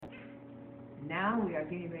now we are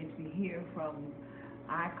getting ready to hear from,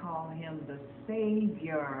 I call him the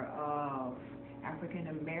savior of African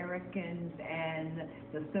Americans and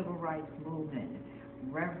the Civil Rights Movement,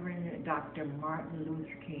 Reverend Dr. Martin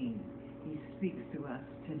Luther King. He speaks to us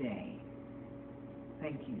today.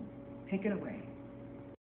 Thank you. Take it away.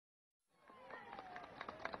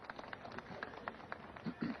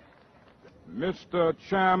 Mr.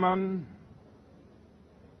 Chairman,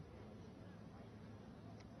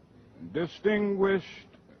 distinguished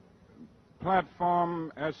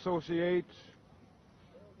platform associates,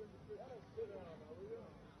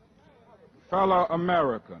 fellow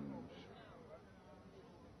Americans,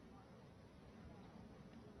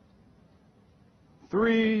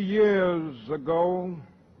 "3 years ago,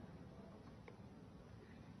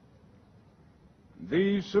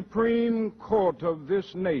 the Supreme Court of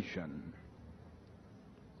this nation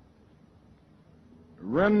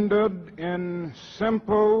rendered in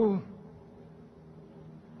simple,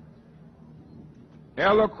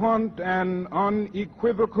 eloquent, and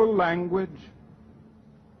unequivocal language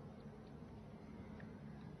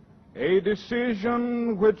a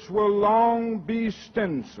decision which will long be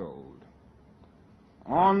stenciled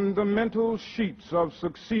on the mental sheets of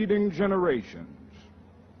succeeding generations.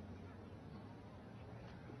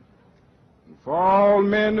 For all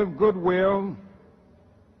men of goodwill,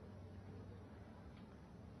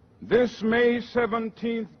 this May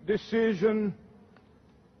 17th decision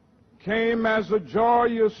came as a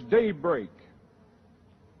joyous daybreak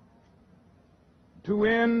to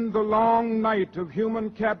end the long night of human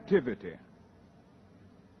captivity.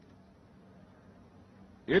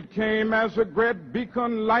 It came as a great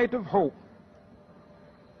beacon light of hope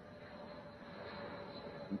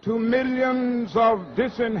to millions of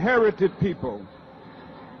disinherited people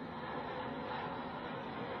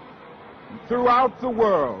throughout the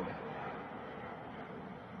world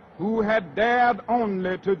who had dared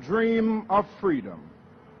only to dream of freedom.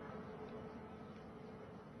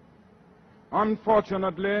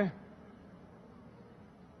 Unfortunately,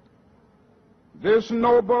 this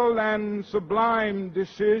noble and sublime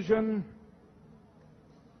decision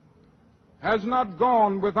has not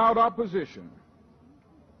gone without opposition.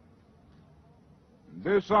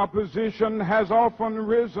 This opposition has often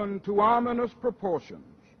risen to ominous proportions.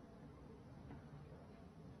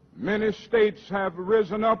 Many states have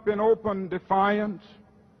risen up in open defiance.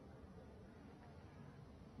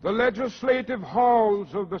 The legislative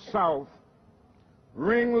halls of the South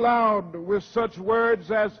ring loud with such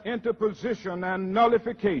words as interposition and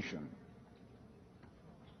nullification.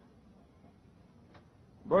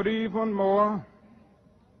 But even more,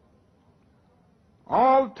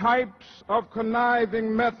 all types of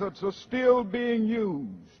conniving methods are still being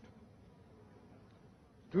used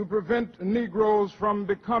to prevent Negroes from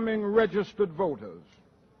becoming registered voters.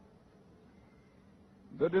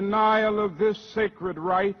 The denial of this sacred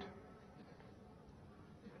right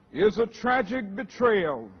is a tragic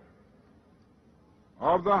betrayal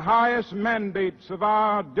of the highest mandates of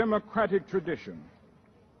our democratic tradition.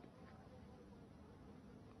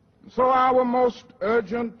 So our most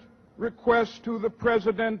urgent request to the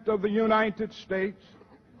President of the United States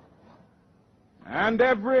and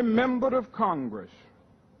every member of Congress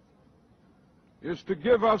is to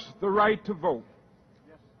give us the right to vote.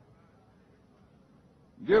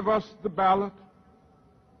 Give us the ballot,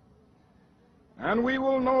 and we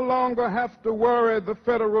will no longer have to worry the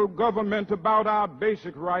federal government about our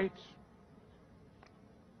basic rights.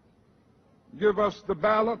 Give us the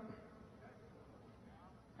ballot,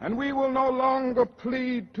 and we will no longer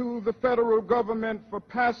plead to the federal government for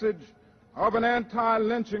passage of an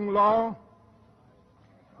anti-lynching law.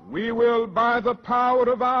 We will, by the power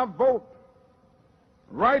of our vote,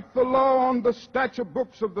 write the law on the statute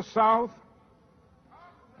books of the South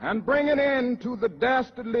and bring an end to the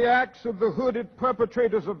dastardly acts of the hooded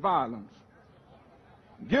perpetrators of violence.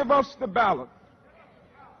 Give us the ballot,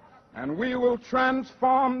 and we will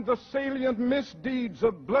transform the salient misdeeds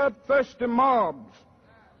of bloodthirsty mobs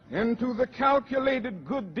into the calculated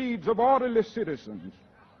good deeds of orderly citizens.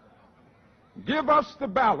 Give us the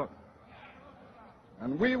ballot,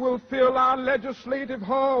 and we will fill our legislative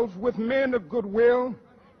halls with men of goodwill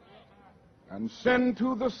and send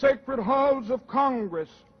to the sacred halls of Congress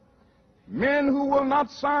men who will not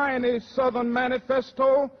sign a Southern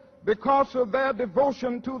manifesto because of their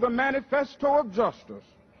devotion to the manifesto of justice.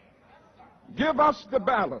 Give us the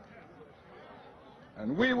ballot,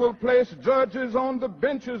 and we will place judges on the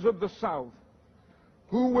benches of the South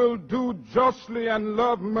who will do justly and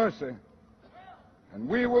love mercy. And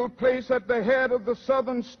we will place at the head of the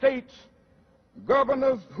southern states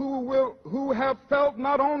governors who have felt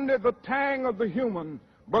not only the tang of the human,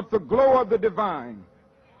 but the glow of the divine.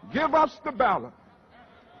 Give us the ballot,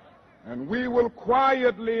 and we will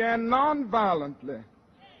quietly and nonviolently,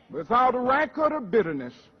 without rancor or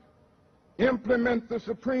bitterness, implement the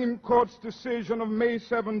Supreme Court's decision of May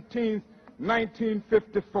 17,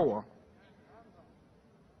 1954.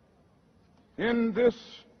 In this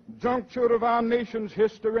juncture of our nation's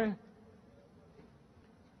history,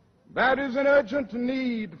 there is an urgent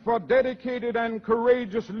need for dedicated and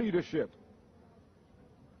courageous leadership.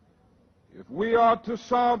 If we are to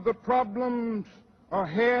solve the problems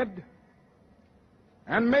ahead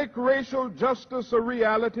and make racial justice a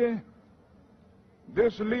reality,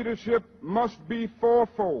 this leadership must be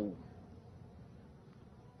fourfold.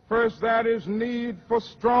 First, there is need for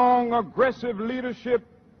strong, aggressive leadership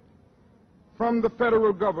from the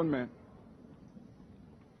federal government.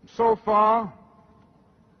 So far,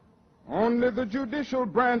 only the judicial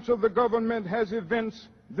branch of the government has evinced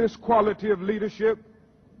this quality of leadership.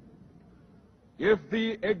 If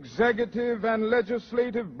the executive and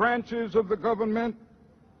legislative branches of the government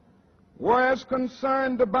were as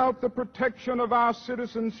concerned about the protection of our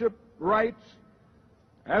citizenship rights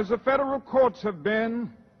as the federal courts have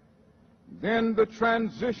been, then the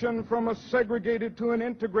transition from a segregated to an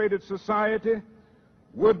integrated society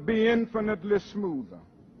would be infinitely smoother.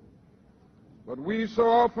 But we so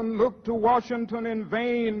often look to Washington in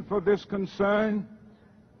vain for this concern.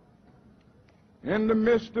 In the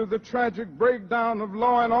midst of the tragic breakdown of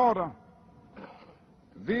law and order,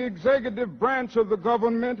 the executive branch of the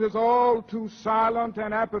government is all too silent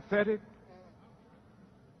and apathetic.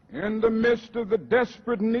 In the midst of the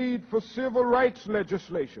desperate need for civil rights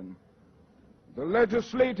legislation, the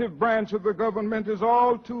legislative branch of the government is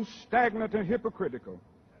all too stagnant and hypocritical.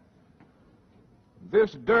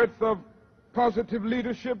 This dearth of positive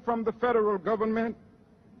leadership from the federal government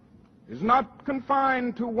is not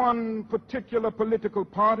confined to one particular political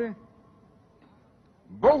party.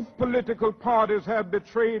 Both political parties have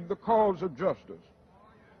betrayed the cause of justice.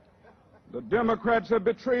 The Democrats have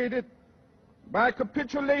betrayed it by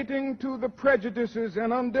capitulating to the prejudices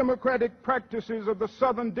and undemocratic practices of the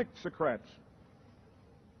Southern Dixiecrats.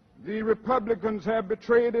 The Republicans have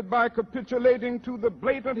betrayed it by capitulating to the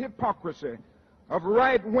blatant hypocrisy of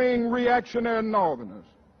right-wing reactionary Northerners.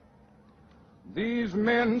 These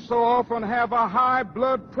men so often have a high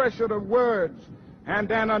blood pressure of words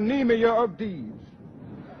and an anemia of deeds.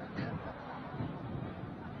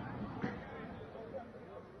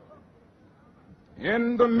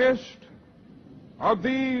 In the midst of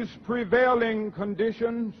these prevailing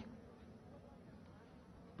conditions,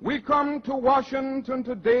 we come to Washington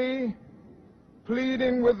today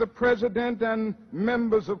pleading with the President and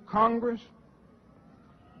members of Congress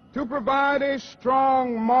to provide a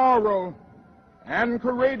strong moral and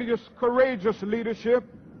courageous leadership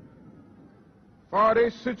for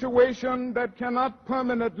a situation that cannot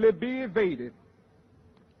permanently be evaded.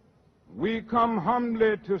 We come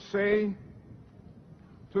humbly to say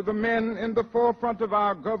to the men in the forefront of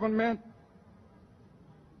our government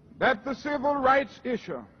that the civil rights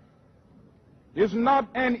issue is not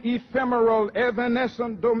an ephemeral,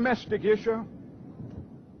 evanescent domestic issue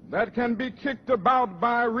that can be kicked about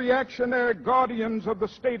by reactionary guardians of the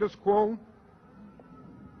status quo.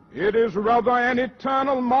 It is rather an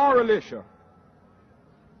eternal moral issue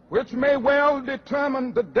which may well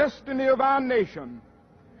determine the destiny of our nation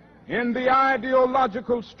in the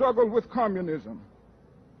ideological struggle with communism.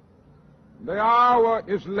 The hour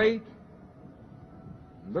is late.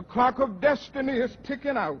 The clock of destiny is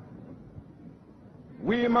ticking out.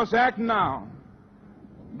 We must act now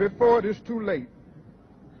before it is too late.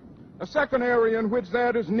 A second area in which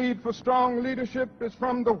there is need for strong leadership is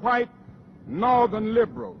from the white Northern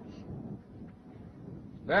liberals.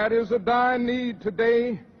 There is a dire need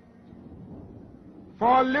today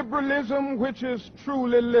for liberalism which is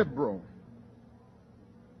truly liberal.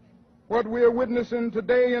 What we are witnessing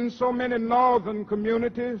today in so many northern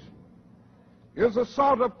communities is a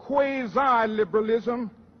sort of quasi-liberalism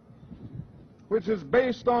which is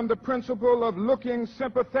based on the principle of looking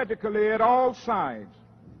sympathetically at all sides.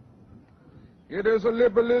 It is a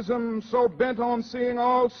liberalism so bent on seeing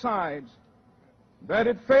all sides that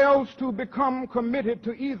it fails to become committed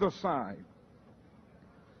to either side.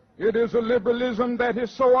 It is a liberalism that is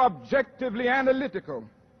so objectively analytical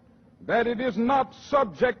that it is not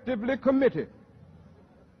subjectively committed.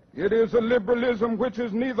 It is a liberalism which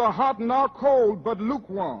is neither hot nor cold, but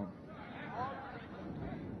lukewarm.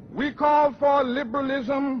 We call for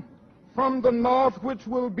liberalism from the North which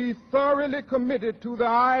will be thoroughly committed to the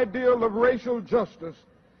ideal of racial justice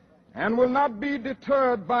and will not be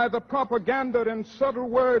deterred by the propaganda and subtle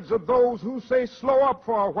words of those who say, slow up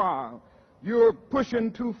for a while, you're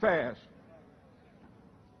pushing too fast.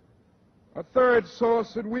 A third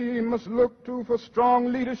source that we must look to for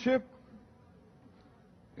strong leadership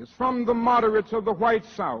is from the moderates of the white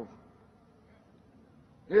South.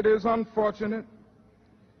 It is unfortunate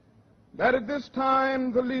that at this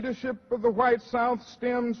time the leadership of the white South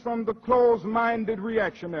stems from the closed-minded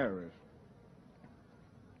reactionaries.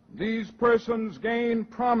 These persons gain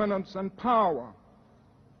prominence and power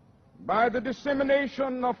by the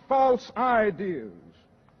dissemination of false ideas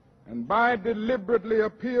and by deliberately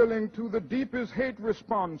appealing to the deepest hate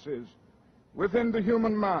responses within the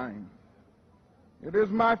human mind. It is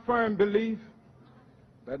my firm belief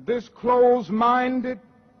that this closed-minded,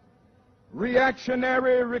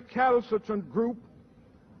 reactionary, recalcitrant group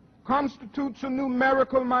constitutes a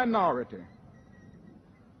numerical minority.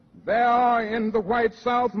 There are in the white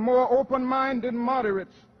South more open-minded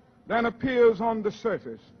moderates than appears on the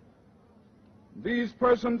surface. These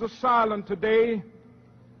persons are silent today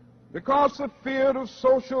because of fear of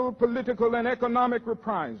social, political, and economic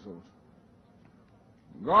reprisals.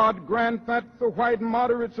 God grant that the white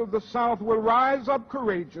moderates of the South will rise up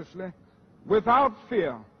courageously, without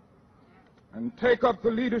fear, and take up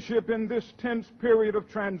the leadership in this tense period of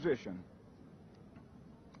transition.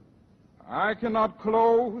 I cannot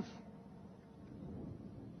close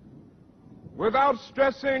without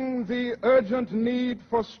stressing the urgent need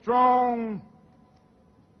for strong,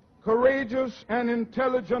 courageous, and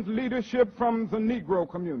intelligent leadership from the Negro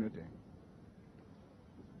community.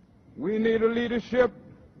 We need a leadership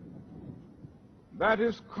that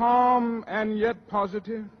is calm and yet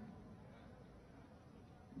positive.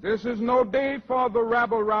 This is no day for the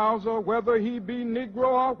rabble-rouser, whether he be Negro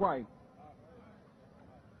or white.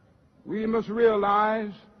 We must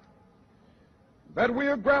realize that we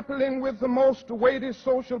are grappling with the most weighty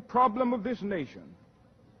social problem of this nation.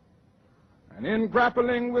 And in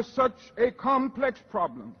grappling with such a complex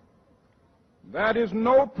problem, there is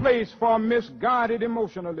no place for misguided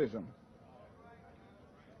emotionalism.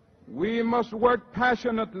 We must work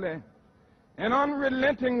passionately and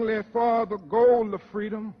unrelentingly for the goal of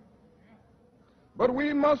freedom, but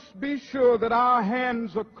we must be sure that our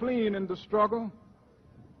hands are clean in the struggle.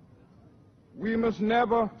 We must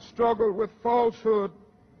never struggle with falsehood,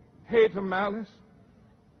 hate, or malice.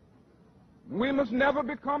 We must never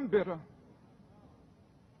become bitter.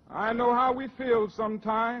 I know how we feel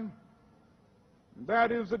sometimes.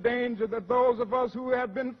 That is the danger that those of us who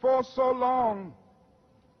have been forced so long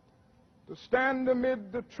to stand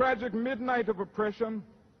amid the tragic midnight of oppression,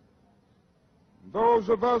 those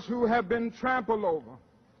of us who have been trampled over,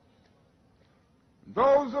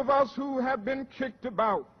 those of us who have been kicked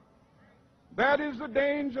about, that is the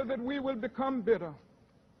danger that we will become bitter.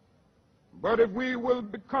 But if we will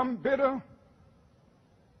become bitter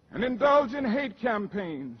and indulge in hate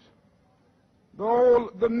campaigns,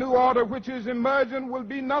 the new order which is emerging will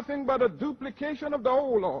be nothing but a duplication of the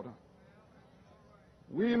old order.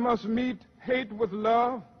 We must meet hate with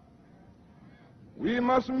love. We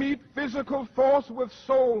must meet physical force with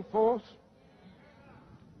soul force.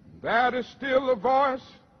 There is still a voice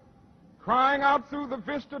crying out through the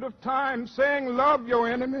vista of time, saying, love your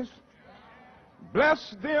enemies,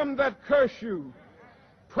 bless them that curse you,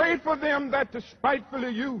 pray for them that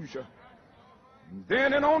despitefully use you.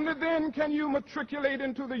 Then and only then can you matriculate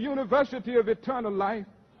into the university of eternal life.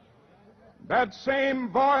 That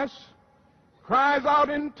same voice cries out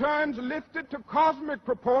in terms lifted to cosmic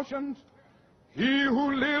proportions, he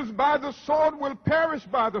who lives by the sword will perish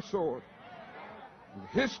by the sword.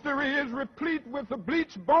 History is replete with the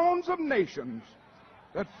bleached bones of nations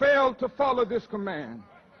that failed to follow this command.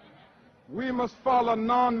 We must follow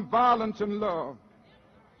nonviolence and love.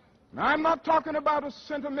 Now, I'm not talking about a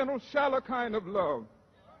sentimental, shallow kind of love.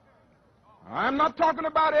 I'm not talking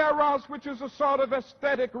about eros, which is a sort of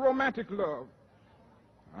aesthetic, romantic love.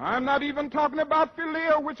 I'm not even talking about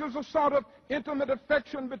philia, which is a sort of intimate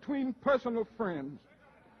affection between personal friends.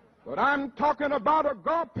 But I'm talking about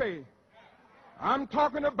agape. I'm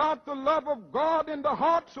talking about the love of God in the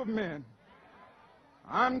hearts of men.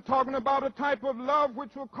 I'm talking about a type of love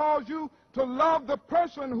which will cause you to love the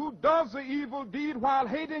person who does the evil deed while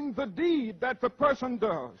hating the deed that the person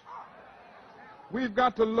does. We've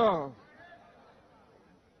got to love.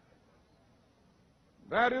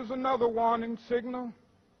 That is another warning signal.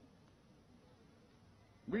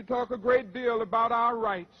 We talk a great deal about our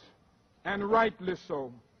rights, and rightly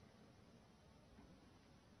so.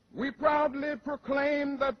 We proudly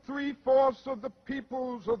proclaim that 3/4 of the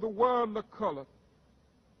peoples of the world are colored.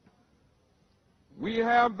 We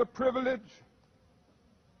have the privilege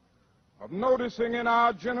of noticing in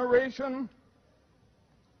our generation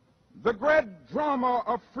the great drama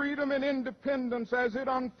of freedom and independence as it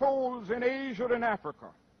unfolds in Asia and Africa.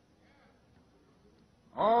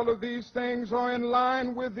 All of these things are in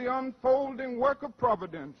line with the unfolding work of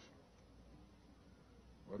providence.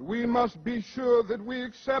 But we must be sure that we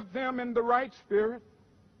accept them in the right spirit.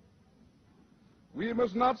 We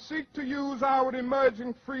must not seek to use our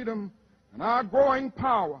emerging freedom and our growing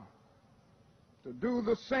power to do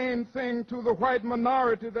the same thing to the white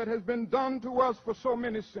minority that has been done to us for so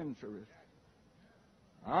many centuries.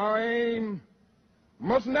 Our aim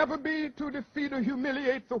must never be to defeat or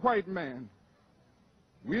humiliate the white man.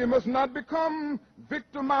 We must not become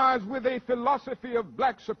victimized with a philosophy of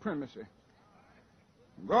black supremacy.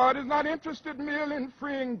 God is not interested merely in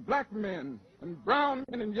freeing black men and brown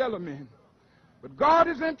men and yellow men, but God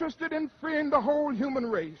is interested in freeing the whole human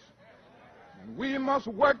race. And we must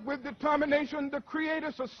work with determination to create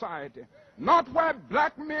a society, not where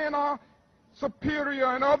black men are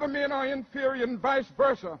superior and other men are inferior and vice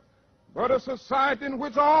versa, but a society in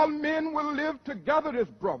which all men will live together as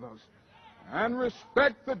brothers and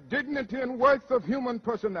respect the dignity and worth of human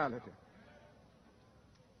personality.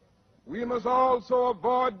 We must also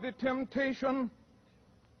avoid the temptation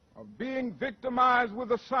of being victimized with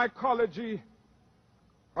the psychology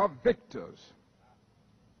of victors.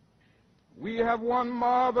 We have won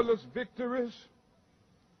marvelous victories.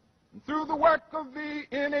 And through the work of the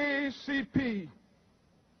NAACP,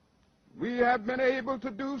 we have been able to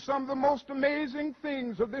do some of the most amazing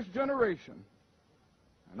things of this generation.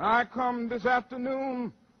 And I come this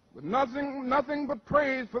afternoon with nothing but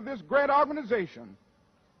praise for this great organization,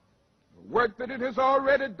 the work that it has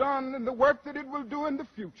already done and the work that it will do in the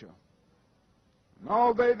future. And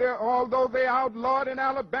although they outlawed in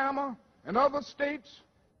Alabama and other states,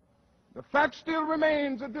 the fact still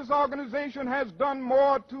remains that this organization has done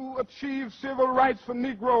more to achieve civil rights for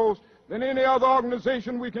Negroes than any other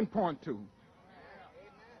organization we can point to. And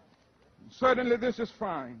certainly this is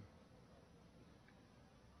fine.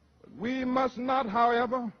 But we must not,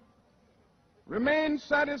 however, remain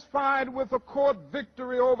satisfied with a court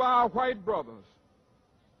victory over our white brothers.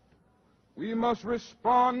 We must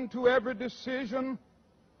respond to every decision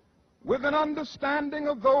with an understanding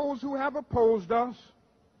of those who have opposed us,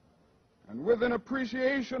 and with an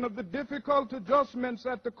appreciation of the difficult adjustments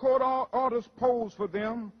that the court orders pose for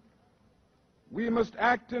them. We must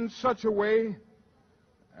act in such a way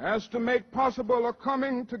as to make possible a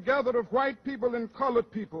coming together of white people and colored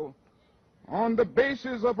people on the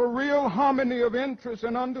basis of a real harmony of interest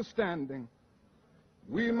and understanding.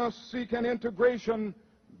 We must seek an integration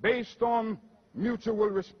based on mutual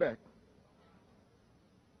respect.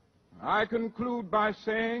 I conclude by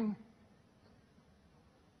saying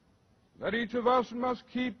that each of us must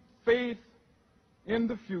keep faith in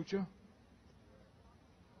the future.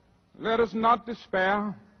 Let us not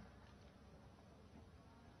despair.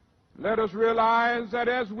 Let us realize that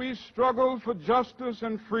as we struggle for justice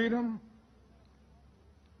and freedom,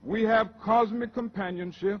 we have cosmic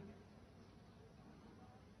companionship.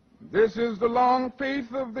 This is the long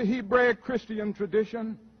faith of the Hebraic Christian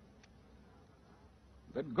tradition,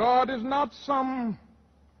 that God is not some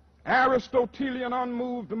Aristotelian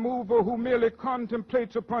unmoved mover who merely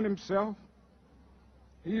contemplates upon himself.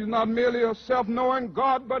 He's not merely a self-knowing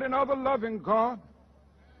God, but another loving God,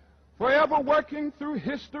 forever working through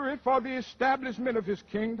history for the establishment of his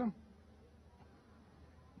kingdom.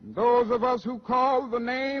 And those of us who call the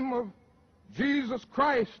name of Jesus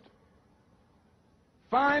Christ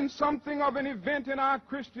find something of an event in our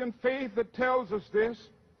Christian faith that tells us this.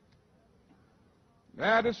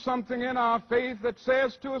 That is something in our faith that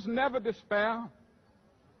says to us, never despair,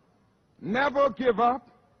 never give up,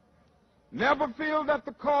 never feel that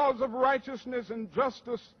the cause of righteousness and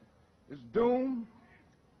justice is doomed.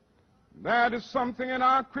 That is something in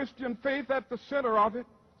our Christian faith at the center of it,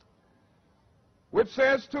 which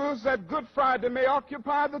says to us that Good Friday may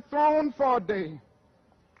occupy the throne for a day,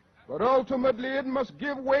 but ultimately it must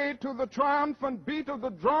give way to the triumphant beat of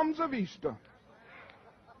the drums of Easter.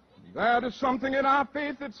 That is something in our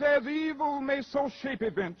faith that says evil may so shape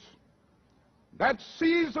events that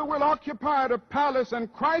Caesar will occupy the palace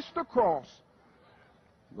and Christ the cross.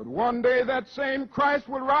 But one day that same Christ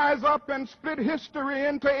will rise up and split history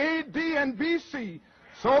into A.D. and B.C.,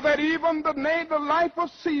 so that even the life of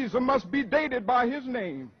Caesar must be dated by his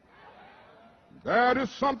name. There is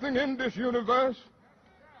something in this universe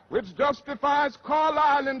which justifies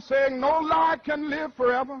Carlyle in saying no lie can live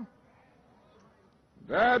forever.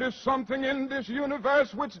 There is something in this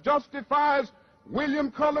universe which justifies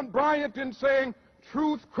William Cullen Bryant in saying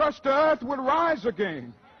truth crushed to earth will rise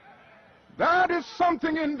again. That is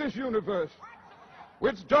something in this universe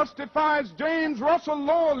which justifies James Russell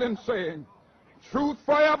Lowell in saying, truth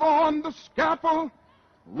forever on the scaffold,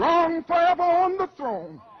 wrong forever on the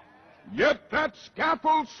throne. Yet that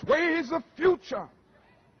scaffold sways the future,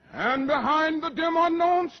 and behind the dim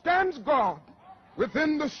unknown stands God,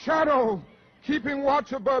 within the shadow, keeping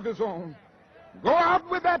watch above his own. Go out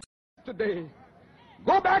with that today.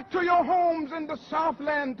 Go back to your homes in the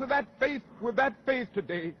Southland to that faith, with that faith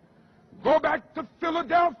today. Go back to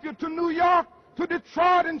Philadelphia, to New York, to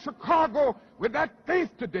Detroit and Chicago with that faith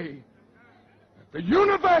today. The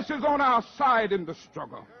universe is on our side in the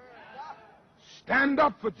struggle. Stand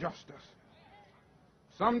up for justice.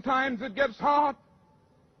 Sometimes it gets hard,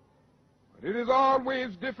 but it is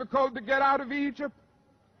always difficult to get out of Egypt.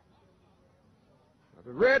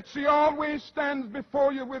 The Red Sea always stands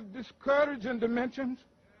before you with discouraging dimensions.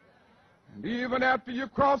 And even after you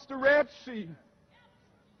cross the Red Sea,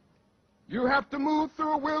 you have to move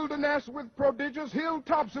through a wilderness with prodigious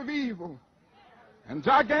hilltops of evil and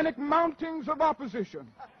gigantic mountains of opposition.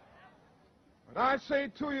 But I say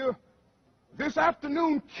to you this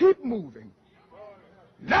afternoon, keep moving.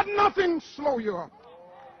 Let nothing slow you up.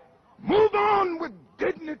 Move on with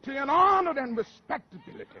dignity and honor and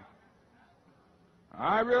respectability.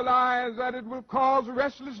 I realize that it will cause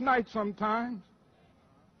restless nights sometimes.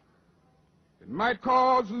 It might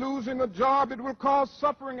cause losing a job. It will cause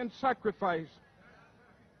suffering and sacrifice.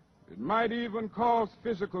 It might even cause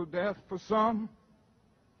physical death for some.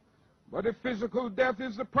 But if physical death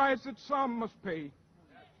is the price that some must pay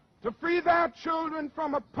to free their children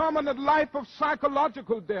from a permanent life of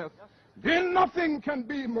psychological death, then nothing can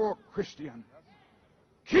be more Christian.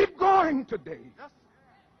 Keep going today.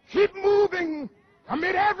 Keep moving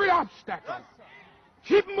amid every obstacle.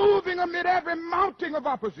 Keep moving amid every mounting of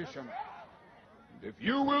opposition. And if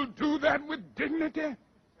you will do that with dignity,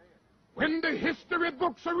 when the history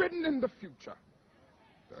books are written in the future,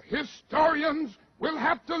 the historians will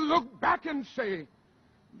have to look back and say,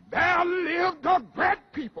 there lived a great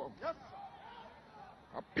people.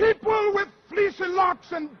 A people with fleecy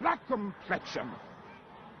locks and black complexion.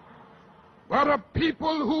 But a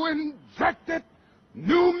people who injected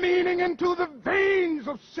new meaning into the veins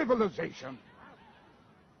of civilization.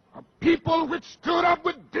 A people which stood up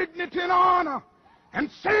with dignity and honor and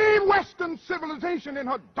saved Western civilization in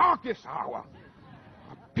her darkest hour.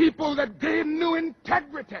 A people that gave new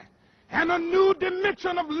integrity and a new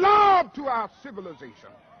dimension of love to our civilization.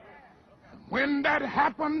 And when that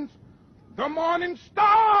happens, the morning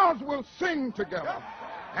stars will sing together,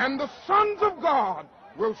 and the sons of God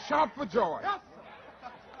will shout for joy.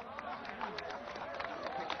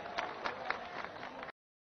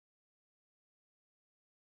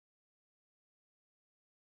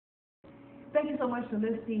 Thank you so much for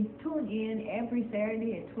listening. Tune in every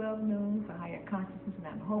Saturday at 12 noon for Higher Consciousness, and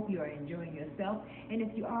I hope you are enjoying yourself. And if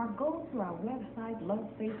you are, go to our website, Love,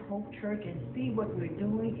 Faith, Hope Church, and see what we're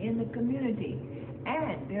doing in the community.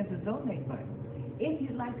 And there's a donate button. If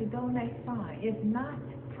you'd like to donate, fine. If not,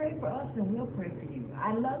 pray for us and we'll pray for you.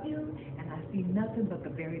 I love you, and I see nothing but the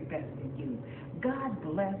very best in you. God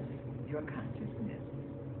bless your consciousness.